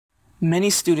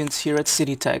Many students here at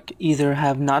City Tech either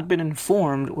have not been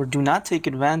informed or do not take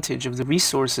advantage of the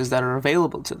resources that are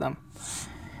available to them.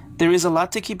 There is a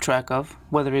lot to keep track of,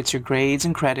 whether it's your grades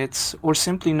and credits, or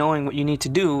simply knowing what you need to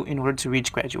do in order to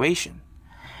reach graduation.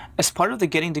 As part of the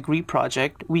Getting Degree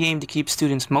project, we aim to keep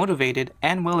students motivated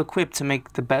and well equipped to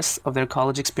make the best of their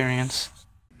college experience.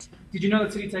 Did you know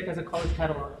that City Tech has a college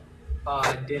catalog?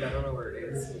 I did. I don't know where it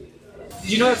is.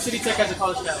 Did you know that City Tech has a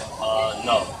college catalog?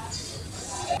 No.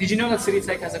 Did you know that City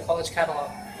Tech has a college catalog?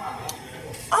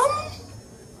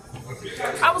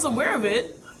 I was aware of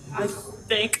it, I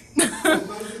think.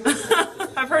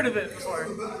 I've heard of it before.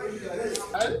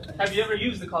 Have you ever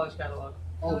used the college catalog?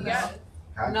 Oh, yeah.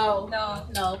 No. No.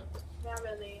 No. Not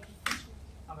really.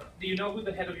 Do you know who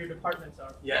the head of your departments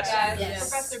are? Yes. Yes.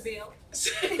 Professor Beal.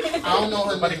 I don't know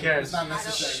her Nobody name. cares. It's not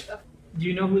necessary. Do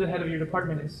you know who the head of your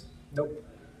department is? Nope.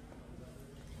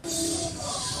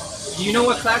 Do you know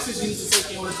what classes you need to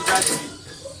take in order to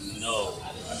graduate? No.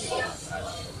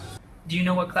 Do you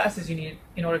know what classes you need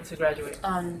in order to graduate?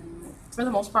 For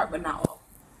the most part, but not all.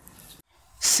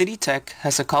 City Tech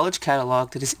has a college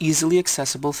catalog that is easily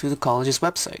accessible through the college's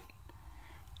website.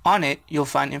 On it, you'll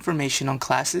find information on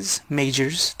classes,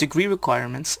 majors, degree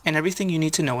requirements, and everything you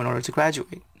need to know in order to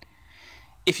graduate.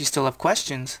 If you still have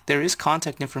questions, there is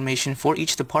contact information for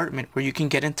each department where you can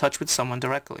get in touch with someone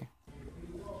directly.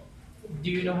 Do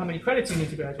you know how many credits you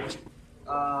need to graduate?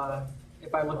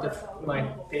 If I looked at my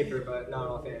paper, but not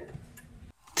offhand.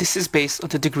 This is based on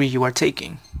the degree you are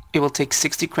taking. It will take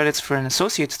 60 credits for an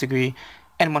associate's degree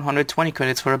and 120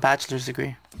 credits for a bachelor's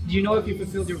degree. Do you know if you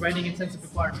fulfilled your writing intensive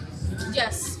requirements?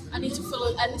 Yes, I need to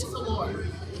fill more.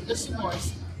 There's 2 more.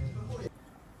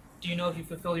 Do you know if you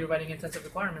fulfill your writing intensive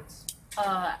requirements?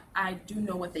 I do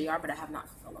know what they are, but I have not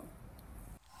fulfilled them.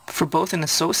 For both an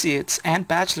associate's and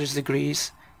bachelor's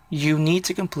degrees, you need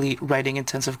to complete writing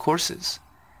intensive courses,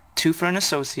 2 for an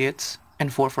associate's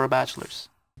and 4 for a bachelor's.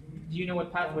 Do you know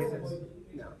what Pathways is?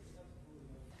 No.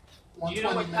 Do you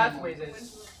know what Pathways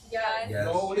is? Yes. Yes.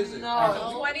 No, what is it?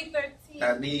 No. 2013.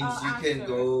 That means you can after.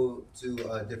 go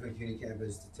to a different CUNY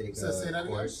campus to take So say that a again?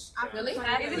 course. Really?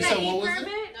 Isn't So that what was it?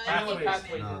 e-permit?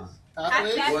 Pathways. Nah.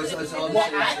 Pathways? Was all the Well,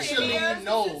 same. actually,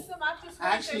 no. System after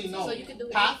Actually, 2013. no. So you can do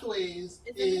it. Pathways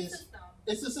It's a new is system.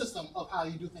 it's a system of how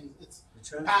you do things. It's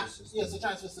The transfer system. yes, a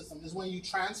transfer system. Is when you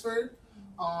transferred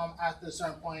at a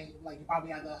certain point, like you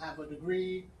probably either have a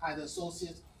degree, either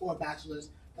associates or a bachelor's,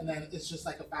 and then it's just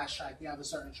like a fast track. You have a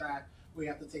certain track where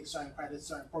you have to take certain credits,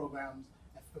 certain programs,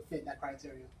 and fit that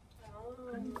criteria.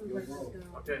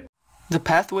 Okay. The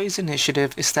Pathways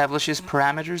Initiative establishes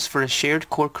parameters for a shared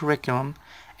core curriculum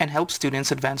and helps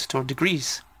students advance toward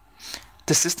degrees.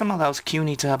 The system allows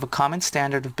CUNY to have a common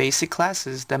standard of basic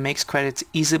classes that makes credits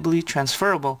easily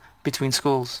transferable between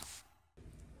schools.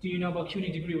 Do you know about CUNY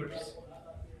DegreeWorks?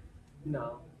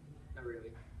 No. Not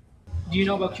really. Do you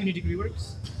know about CUNY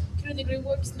DegreeWorks? Can the degree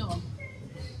works? No.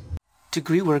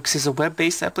 DegreeWorks is a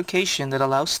web-based application that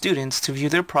allows students to view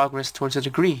their progress towards a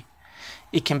degree.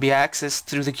 It can be accessed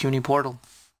through the CUNY portal.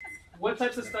 What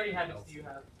types of study habits do you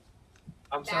have?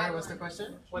 I'm sorry, what's the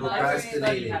question? What types of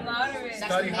study Procrastinating. habits? Moderate.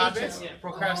 Study habits? Yeah.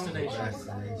 Procrastination.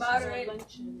 Procrastination. Moderate.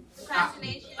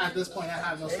 Procrastination. At this point, I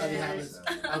have no study habits.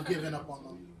 I've given up on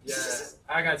them. Yeah,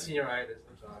 I got senioritis.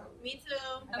 I'm sorry. Me too.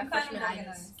 I'm kind of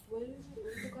organized. What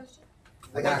is the question?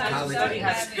 I got college Study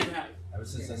items. habits do you have? Ever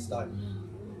since I started.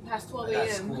 Past 12 I got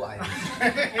a.m. school items.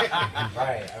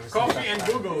 Right. Ever since Coffee I and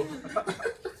started. Google.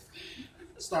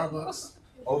 Starbucks.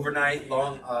 Overnight,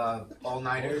 long,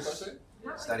 all-nighters.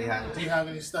 Study habits. Do you have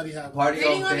any study habits? Party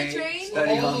Reading all on the day. train?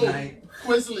 Study all Oh. night.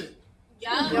 Quizlet.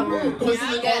 Yeah.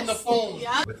 Quizlet on the phone.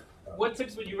 Yeah. What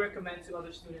tips would you recommend to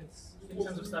other students in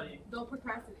terms of studying? Don't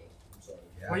procrastinate.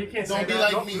 Well, you can't Don't say be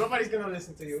that. like me. Nobody's gonna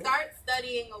listen to you. Start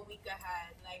studying a week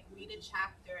ahead. Like read a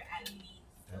chapter at least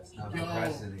That's a not week Yo, ahead.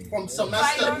 procrastinating. from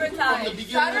semester, from the Prioritize.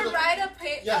 beginning Try of to the write a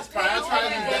Yes, page prioritize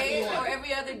every is day definitely or one.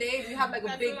 every other day. If you have like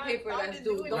a big paper that's due,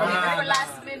 don't leave it Nah, for nah,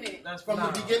 last nah. minute. That's From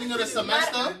the beginning of the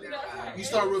semester, you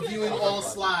start reviewing all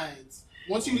slides.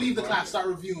 Once you leave the class, start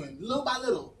reviewing little by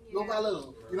little, little by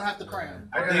little. You don't have to cram.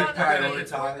 I think Work on the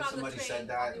prioritize. train. Somebody said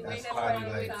that. You That's may not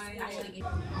probably like.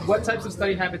 prioritize. What types of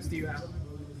study habits do you have?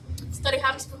 Study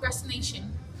habits,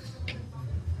 procrastination.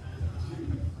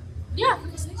 Yeah,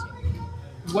 procrastination.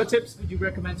 What tips would you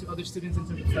recommend to other students in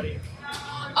terms of studying?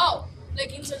 Oh, like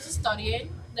in terms of studying,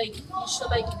 like you should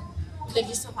like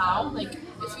yourself out. Like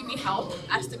if you need help,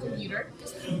 ask the computer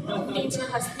because nature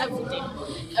has everything.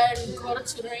 And go to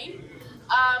tutoring.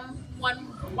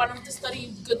 One of the good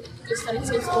study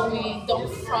tips will be don't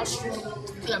frustrate.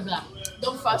 Blah blah.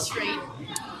 Don't frustrate.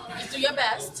 Just do your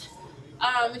best.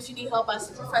 If you need help,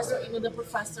 ask the professor, email the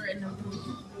professor, and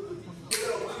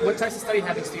What types of study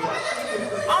habits do you have?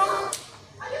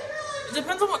 It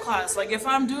depends on what class. Like if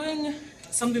I'm doing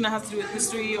something that has to do with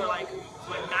history or like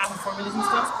math and formulas and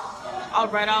stuff, I'll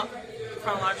write out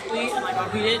chronologically and like I'll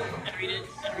read it and read it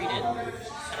and read it, and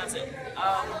that's it.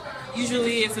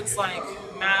 Usually if it's like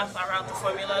math, I write the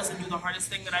formulas and do the hardest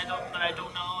thing that I don't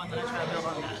know, and then I try to build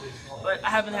on that. But I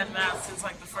haven't had math since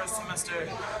like the first semester,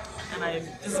 and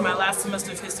this is my last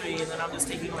semester of history, and then I'm just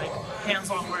taking like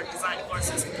hands-on work, design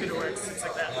courses, computer work, things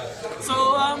like that.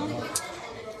 So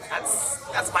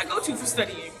that's my go-to for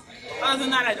studying. Other than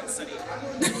that, I don't study.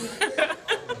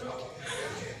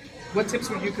 What tips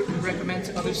would you recommend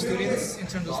to other students in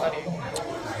terms of studying?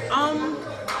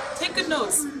 Take good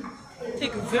notes.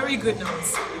 Take very good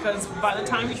notes, because by the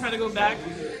time you try to go back,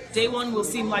 day one will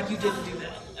seem like you didn't do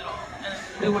that at all,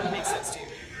 and it wouldn't make sense to you.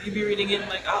 You'd be reading it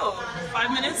like, oh,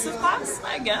 5 minutes of class,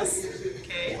 I guess.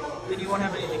 Okay, then you won't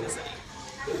have anything to study.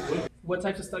 What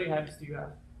types of study habits do you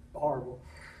have? Horrible.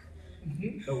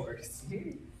 The worst. Do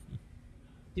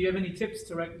you have any tips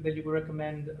that you would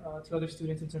recommend to other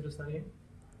students in terms of studying?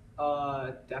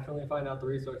 Definitely find out the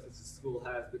resources the school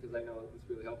has, because I know it's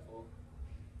really helpful.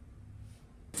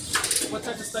 What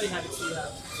types of study habits do you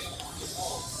have?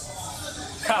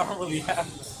 I don't really have.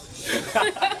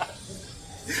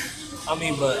 I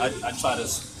mean, but I try to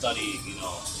study,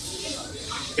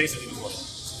 basically before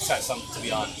something, to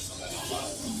be honest.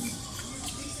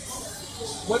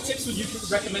 What tips would you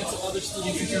recommend to other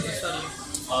students in terms of studying?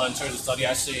 In terms of study,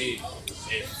 I say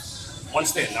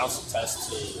once they announce the test,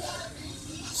 to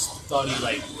study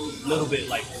little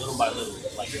by little,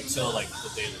 until the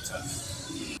day of the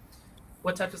test.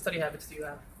 What types of study habits do you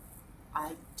have?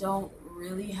 I don't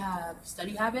really have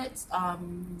study habits.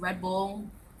 Red Bull,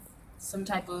 some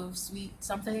type of sweet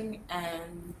something,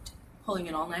 and pulling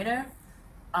an all-nighter.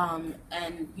 And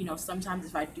sometimes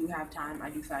if I do have time, I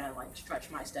do try to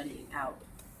stretch my studying out.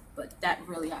 But that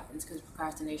really happens because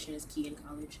procrastination is key in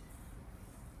college.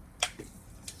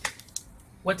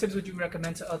 What tips would you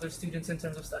recommend to other students in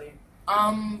terms of studying?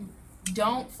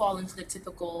 Don't fall into the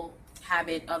typical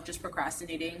habit of just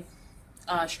procrastinating.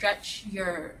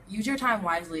 Use your time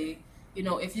wisely.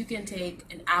 If you can take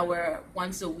an hour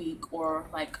once a week or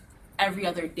every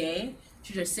other day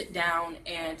to just sit down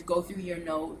and go through your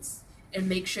notes and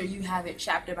make sure you have it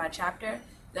chapter by chapter,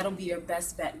 that'll be your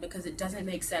best bet, because it doesn't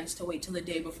make sense to wait till the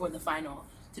day before the final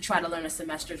to try to learn a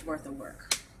semester's worth of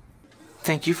work.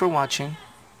 Thank you for watching.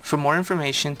 For more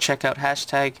information, check out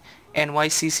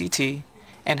 #NYCCT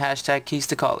and #Keys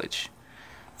to College.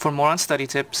 For more on study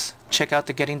tips, check out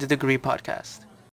the Getting the Degree podcast.